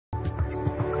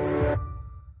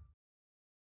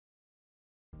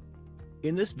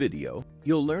In this video,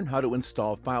 you'll learn how to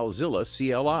install FileZilla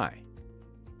CLI.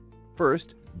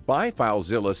 First, buy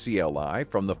FileZilla CLI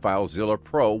from the FileZilla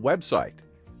Pro website.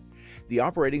 The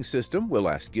operating system will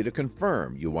ask you to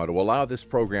confirm you want to allow this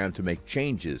program to make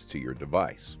changes to your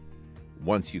device.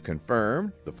 Once you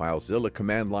confirm, the FileZilla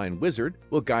command line wizard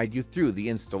will guide you through the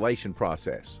installation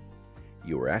process.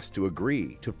 You are asked to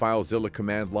agree to FileZilla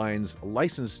command line's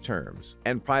license terms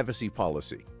and privacy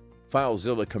policy.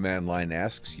 FileZilla command line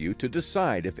asks you to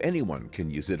decide if anyone can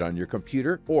use it on your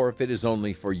computer or if it is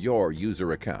only for your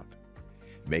user account.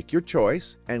 Make your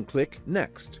choice and click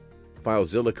Next.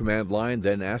 FileZilla command line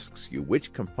then asks you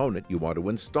which component you want to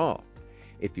install.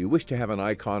 If you wish to have an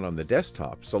icon on the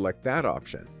desktop, select that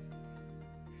option.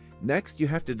 Next, you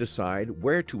have to decide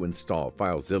where to install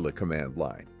FileZilla command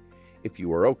line. If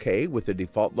you are okay with the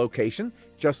default location,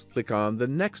 just click on the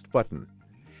Next button.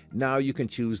 Now you can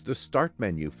choose the Start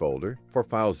menu folder for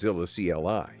FileZilla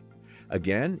CLI.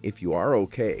 Again, if you are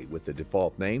okay with the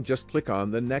default name, just click on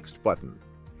the Next button.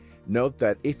 Note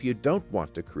that if you don't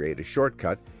want to create a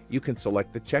shortcut, you can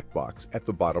select the checkbox at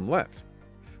the bottom left.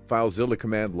 FileZilla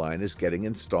command line is getting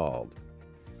installed.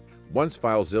 Once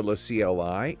FileZilla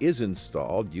CLI is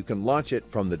installed, you can launch it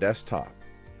from the desktop.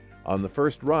 On the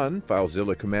first run,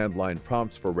 FileZilla command line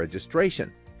prompts for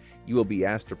registration. You will be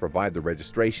asked to provide the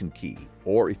registration key,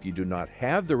 or if you do not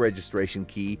have the registration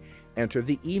key, enter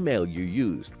the email you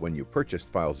used when you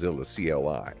purchased FileZilla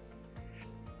CLI.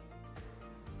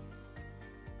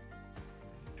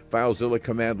 FileZilla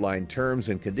command line terms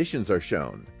and conditions are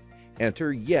shown.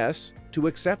 Enter Yes to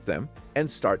accept them and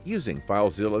start using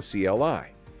FileZilla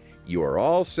CLI. You are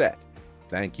all set.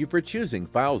 Thank you for choosing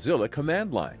FileZilla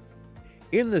command line.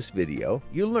 In this video,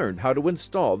 you learned how to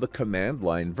install the command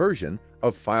line version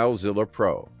of FileZilla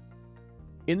Pro.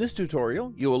 In this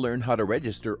tutorial, you will learn how to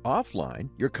register offline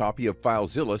your copy of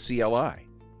FileZilla CLI.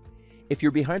 If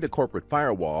you're behind a corporate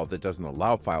firewall that doesn't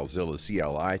allow FileZilla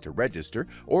CLI to register,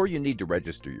 or you need to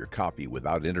register your copy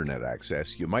without internet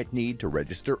access, you might need to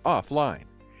register offline.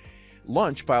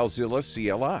 Launch FileZilla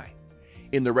CLI.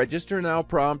 In the Register Now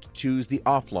prompt, choose the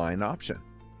Offline option.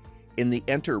 In the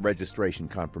Enter Registration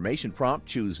Confirmation prompt,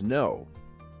 choose No.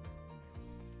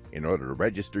 In order to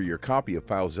register your copy of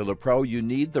FileZilla Pro, you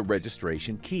need the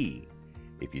registration key.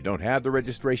 If you don't have the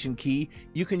registration key,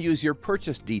 you can use your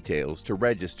purchase details to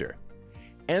register.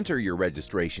 Enter your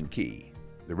registration key.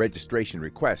 The registration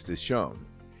request is shown.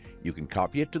 You can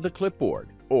copy it to the clipboard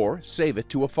or save it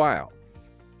to a file.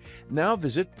 Now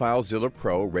visit FileZilla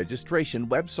Pro registration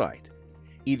website.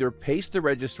 Either paste the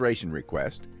registration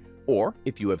request, or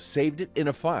if you have saved it in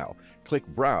a file, click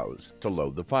Browse to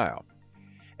load the file.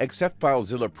 Accept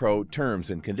FileZilla Pro terms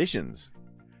and conditions.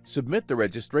 Submit the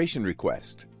registration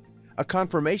request. A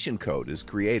confirmation code is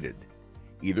created.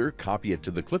 Either copy it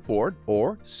to the clipboard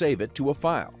or save it to a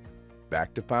file.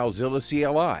 Back to FileZilla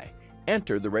CLI.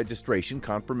 Enter the registration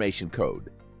confirmation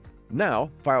code.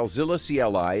 Now FileZilla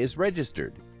CLI is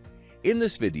registered. In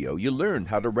this video, you learned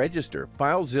how to register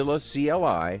FileZilla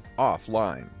CLI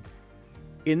offline.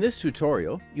 In this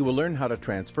tutorial, you will learn how to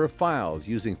transfer files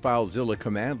using FileZilla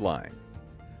command line.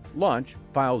 Launch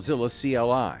FileZilla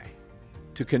CLI.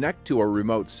 To connect to a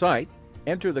remote site,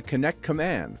 enter the Connect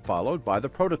command followed by the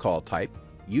protocol type,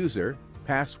 user,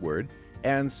 password,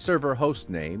 and server host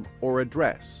name or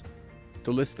address.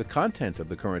 To list the content of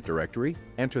the current directory,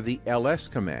 enter the ls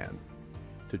command.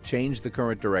 To change the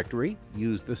current directory,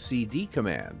 use the cd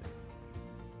command.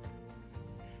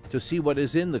 To see what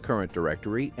is in the current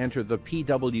directory, enter the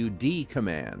pwd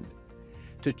command.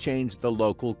 To change the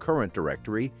local current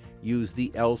directory, use the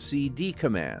lcd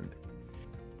command.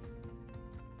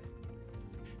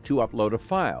 To upload a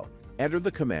file, enter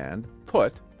the command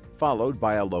put followed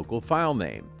by a local file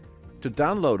name. To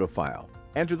download a file,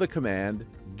 enter the command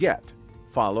get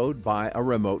followed by a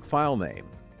remote file name.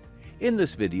 In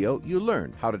this video, you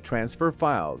learned how to transfer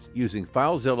files using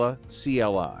FileZilla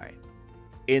CLI.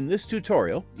 In this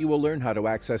tutorial, you will learn how to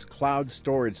access cloud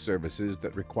storage services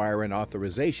that require an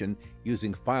authorization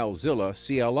using FileZilla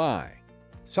CLI.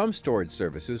 Some storage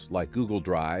services like Google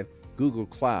Drive, Google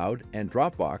Cloud, and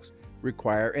Dropbox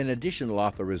require an additional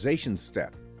authorization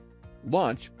step.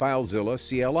 Launch FileZilla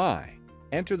CLI.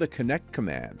 Enter the Connect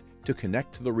command to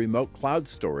connect to the remote cloud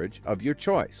storage of your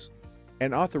choice.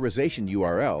 An authorization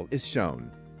URL is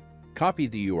shown. Copy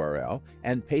the URL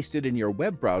and paste it in your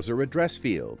web browser address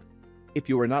field. If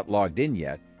you are not logged in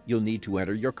yet, you'll need to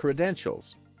enter your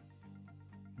credentials.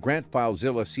 Grant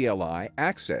FileZilla CLI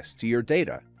access to your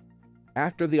data.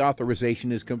 After the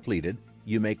authorization is completed,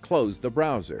 you may close the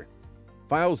browser.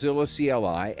 FileZilla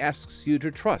CLI asks you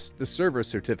to trust the server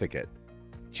certificate.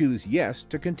 Choose Yes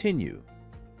to continue.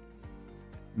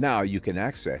 Now you can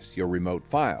access your remote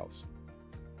files.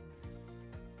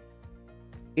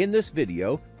 In this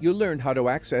video, you learned how to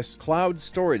access cloud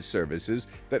storage services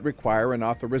that require an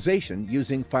authorization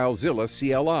using FileZilla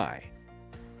CLI.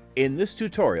 In this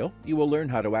tutorial, you will learn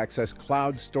how to access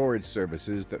cloud storage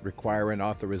services that require an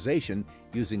authorization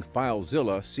using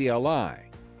FileZilla CLI.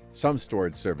 Some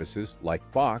storage services,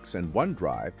 like Box and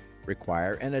OneDrive,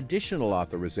 require an additional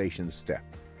authorization step.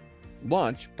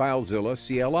 Launch FileZilla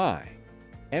CLI.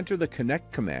 Enter the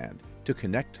Connect command to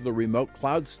connect to the remote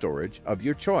cloud storage of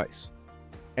your choice.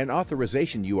 An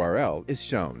authorization URL is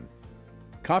shown.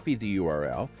 Copy the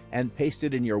URL and paste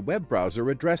it in your web browser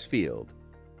address field.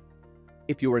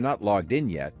 If you are not logged in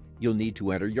yet, you'll need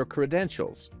to enter your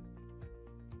credentials.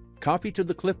 Copy to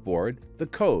the clipboard the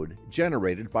code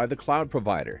generated by the cloud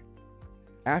provider.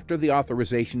 After the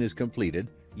authorization is completed,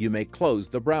 you may close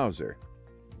the browser.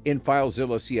 In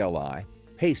FileZilla CLI,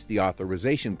 paste the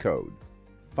authorization code.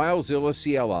 FileZilla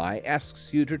CLI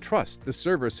asks you to trust the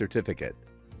server certificate.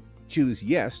 Choose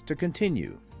Yes to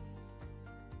continue.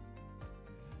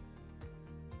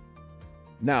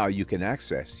 Now you can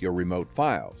access your remote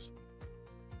files.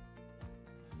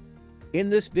 In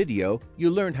this video, you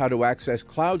learned how to access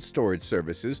cloud storage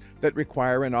services that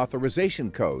require an authorization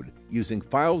code using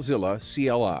FileZilla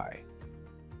CLI.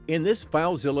 In this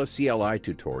FileZilla CLI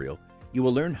tutorial, you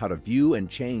will learn how to view and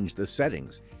change the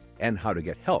settings and how to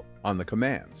get help on the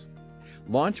commands.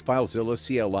 Launch FileZilla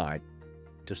CLI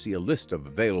to see a list of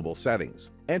available settings.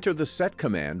 Enter the Set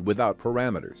command without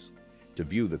parameters. To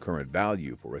view the current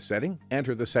value for a setting,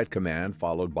 enter the Set command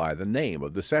followed by the name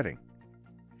of the setting.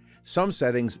 Some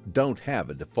settings don't have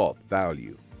a default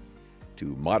value.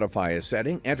 To modify a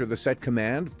setting, enter the Set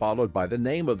command followed by the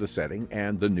name of the setting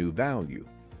and the new value.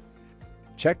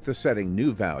 Check the setting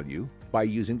new value by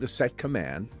using the Set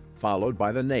command followed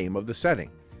by the name of the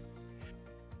setting.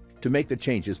 To make the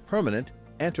changes permanent,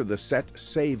 enter the Set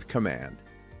Save command.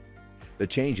 The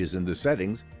changes in the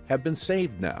settings have been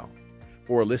saved now.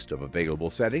 For a list of available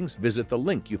settings, visit the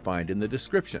link you find in the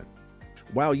description.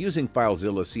 While using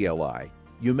FileZilla CLI,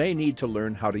 you may need to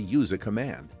learn how to use a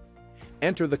command.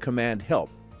 Enter the command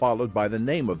help followed by the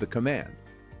name of the command.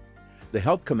 The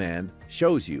help command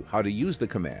shows you how to use the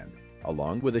command,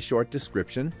 along with a short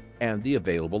description and the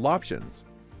available options.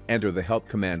 Enter the help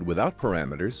command without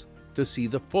parameters to see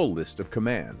the full list of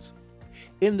commands.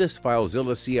 In this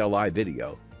FileZilla CLI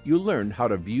video, you learned how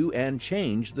to view and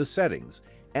change the settings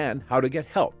and how to get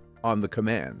help on the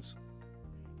commands.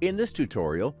 In this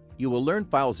tutorial, you will learn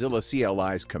FileZilla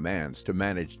CLI's commands to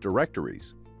manage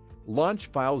directories.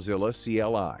 Launch FileZilla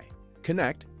CLI.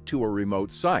 Connect to a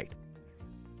remote site.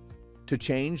 To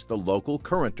change the local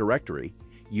current directory,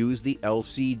 use the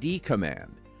LCD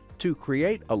command. To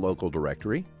create a local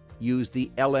directory, use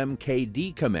the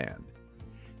LMKD command.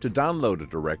 To download a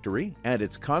directory and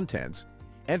its contents,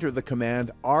 enter the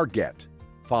command rget,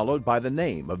 followed by the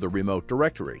name of the remote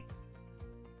directory.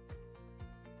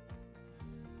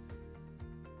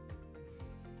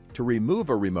 To remove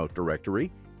a remote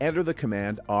directory, enter the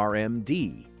command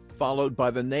rmd, followed by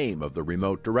the name of the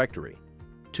remote directory.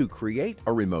 To create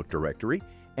a remote directory,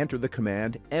 enter the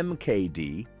command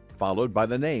mkd, followed by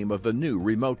the name of the new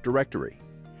remote directory.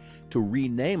 To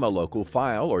rename a local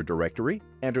file or directory,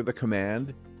 enter the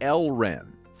command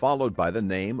lren, followed by the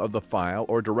name of the file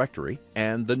or directory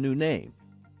and the new name.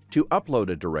 To upload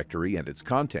a directory and its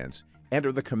contents,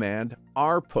 enter the command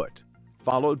rput,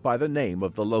 followed by the name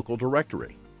of the local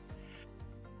directory.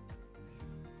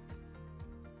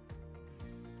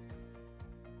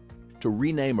 To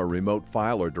rename a remote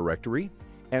file or directory,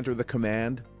 enter the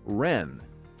command ren,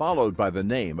 followed by the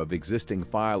name of existing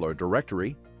file or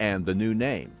directory and the new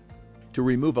name. To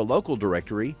remove a local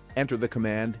directory, enter the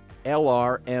command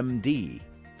lrmd,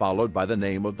 followed by the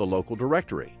name of the local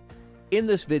directory. In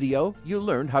this video, you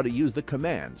learned how to use the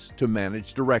commands to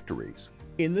manage directories.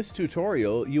 In this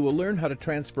tutorial, you will learn how to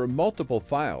transfer multiple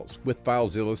files with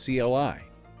FileZilla CLI.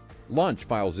 Launch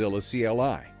FileZilla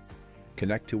CLI.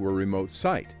 Connect to a remote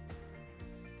site.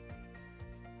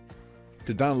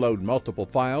 To download multiple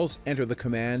files, enter the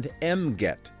command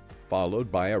mget,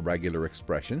 followed by a regular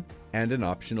expression and an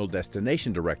optional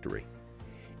destination directory.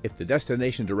 If the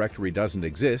destination directory doesn't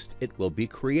exist, it will be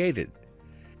created.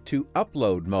 To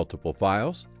upload multiple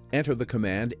files, enter the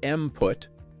command mput,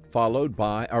 followed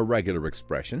by a regular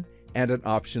expression and an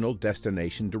optional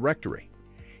destination directory.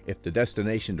 If the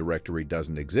destination directory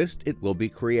doesn't exist, it will be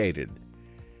created.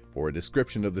 For a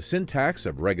description of the syntax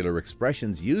of regular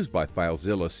expressions used by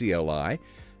FileZilla CLI,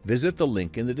 visit the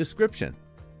link in the description.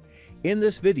 In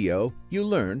this video, you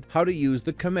learned how to use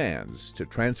the commands to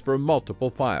transfer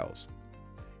multiple files.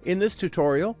 In this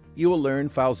tutorial, you will learn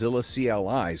FileZilla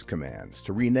CLI's commands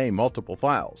to rename multiple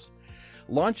files.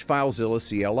 Launch FileZilla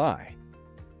CLI.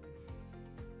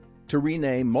 To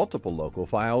rename multiple local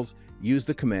files, use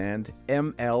the command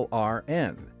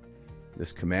mlrn.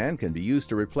 This command can be used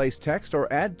to replace text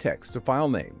or add text to file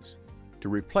names. To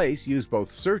replace, use both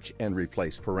search and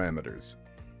replace parameters.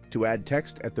 To add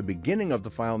text at the beginning of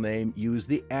the file name, use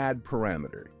the add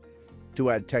parameter.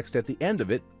 To add text at the end of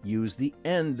it, use the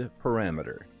end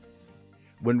parameter.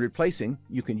 When replacing,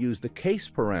 you can use the case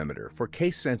parameter for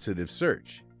case-sensitive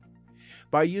search.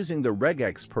 By using the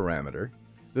regex parameter,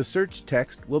 the search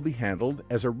text will be handled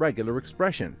as a regular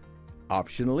expression.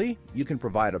 Optionally, you can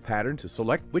provide a pattern to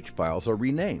select which files are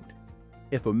renamed.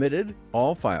 If omitted,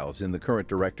 all files in the current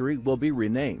directory will be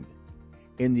renamed.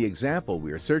 In the example,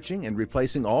 we are searching and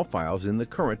replacing all files in the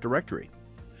current directory.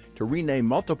 To rename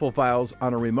multiple files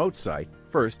on a remote site,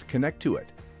 first connect to it.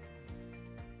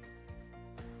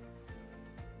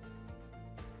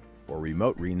 For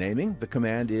remote renaming, the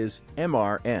command is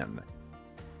mrn.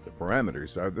 The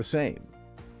parameters are the same.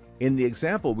 In the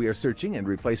example, we are searching and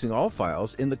replacing all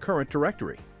files in the current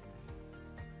directory.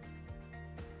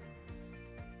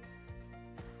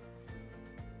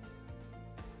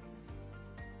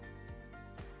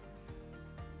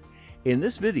 In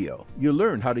this video, you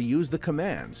learn how to use the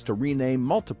commands to rename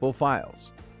multiple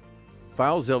files.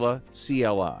 FileZilla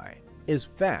CLI is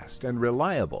fast and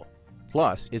reliable.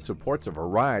 Plus, it supports a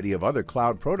variety of other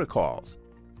cloud protocols: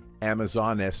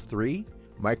 Amazon S3,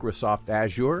 Microsoft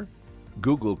Azure,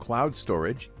 Google Cloud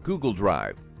Storage, Google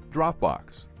Drive,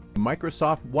 Dropbox,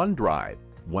 Microsoft OneDrive,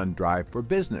 OneDrive for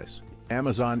Business,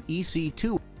 Amazon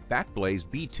EC2, Backblaze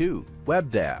B2,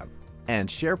 WebDAV, and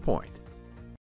SharePoint.